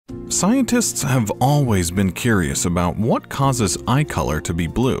Scientists have always been curious about what causes eye color to be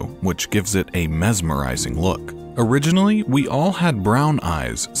blue, which gives it a mesmerizing look. Originally, we all had brown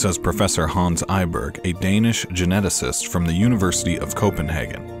eyes, says Professor Hans Eyberg, a Danish geneticist from the University of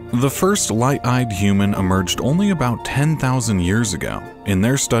Copenhagen. The first light-eyed human emerged only about 10,000 years ago. In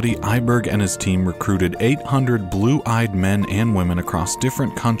their study, Eyberg and his team recruited 800 blue-eyed men and women across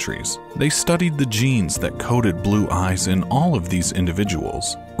different countries. They studied the genes that coded blue eyes in all of these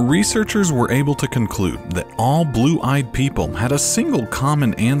individuals. Researchers were able to conclude that all blue-eyed people had a single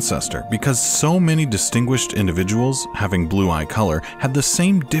common ancestor because so many distinguished individuals having blue eye color had the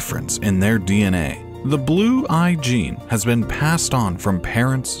same difference in their DNA. The blue eye gene has been passed on from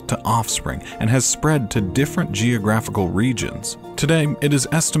parents to offspring and has spread to different geographical regions. Today, it is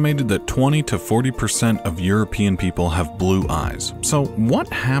estimated that 20 to 40% of European people have blue eyes. So what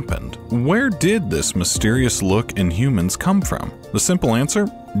happened? Where did this mysterious look in humans come from? The simple answer?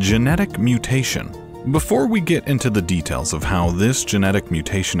 Genetic mutation. Before we get into the details of how this genetic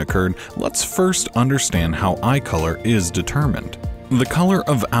mutation occurred, let's first understand how eye color is determined. The color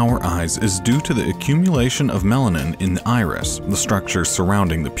of our eyes is due to the accumulation of melanin in the iris, the structure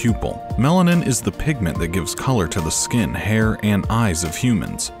surrounding the pupil. Melanin is the pigment that gives color to the skin, hair, and eyes of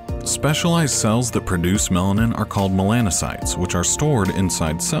humans. Specialized cells that produce melanin are called melanocytes, which are stored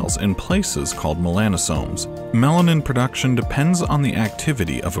inside cells in places called melanosomes. Melanin production depends on the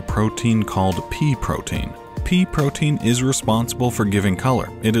activity of a protein called P protein. P protein is responsible for giving color.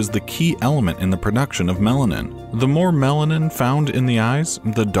 It is the key element in the production of melanin. The more melanin found in the eyes,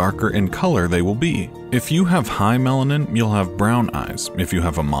 the darker in color they will be. If you have high melanin, you'll have brown eyes. If you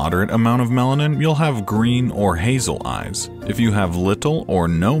have a moderate amount of melanin, you'll have green or hazel eyes. If you have little or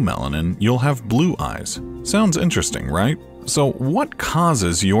no melanin, you'll have blue eyes. Sounds interesting, right? So what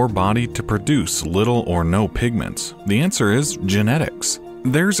causes your body to produce little or no pigments? The answer is genetics.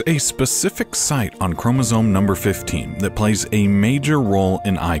 There's a specific site on chromosome number 15 that plays a major role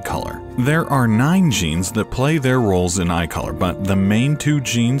in eye color. There are 9 genes that play their roles in eye color, but the main 2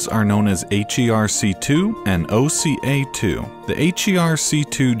 genes are known as HERC2 and OCA2. The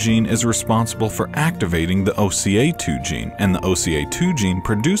HERC2 gene is responsible for activating the OCA2 gene, and the OCA2 gene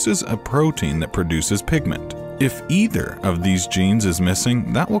produces a protein that produces pigment. If either of these genes is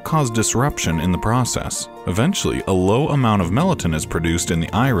missing, that will cause disruption in the process. Eventually, a low amount of melatonin is produced in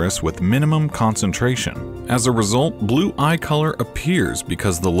the iris with minimum concentration. As a result, blue eye color appears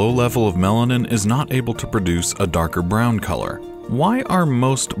because the low level of melanin is not able to produce a darker brown color. Why are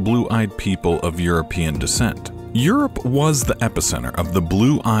most blue-eyed people of European descent? Europe was the epicenter of the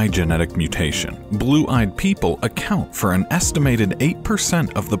blue eye genetic mutation. Blue-eyed people account for an estimated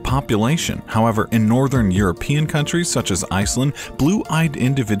 8% of the population. However, in northern European countries such as Iceland, blue-eyed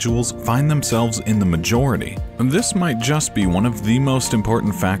individuals find themselves in the majority. This might just be one of the most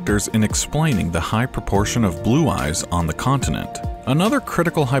important factors in explaining the high proportion of blue eyes on the continent. Another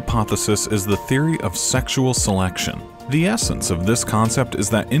critical hypothesis is the theory of sexual selection. The essence of this concept is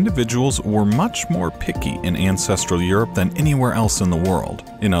that individuals were much more picky in ancestral Europe than anywhere else in the world.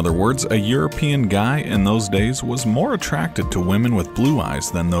 In other words, a European guy in those days was more attracted to women with blue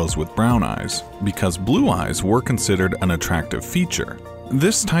eyes than those with brown eyes, because blue eyes were considered an attractive feature.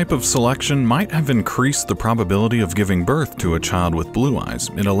 This type of selection might have increased the probability of giving birth to a child with blue eyes.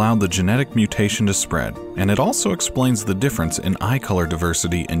 It allowed the genetic mutation to spread, and it also explains the difference in eye color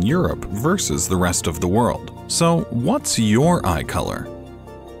diversity in Europe versus the rest of the world. So, what's your eye color?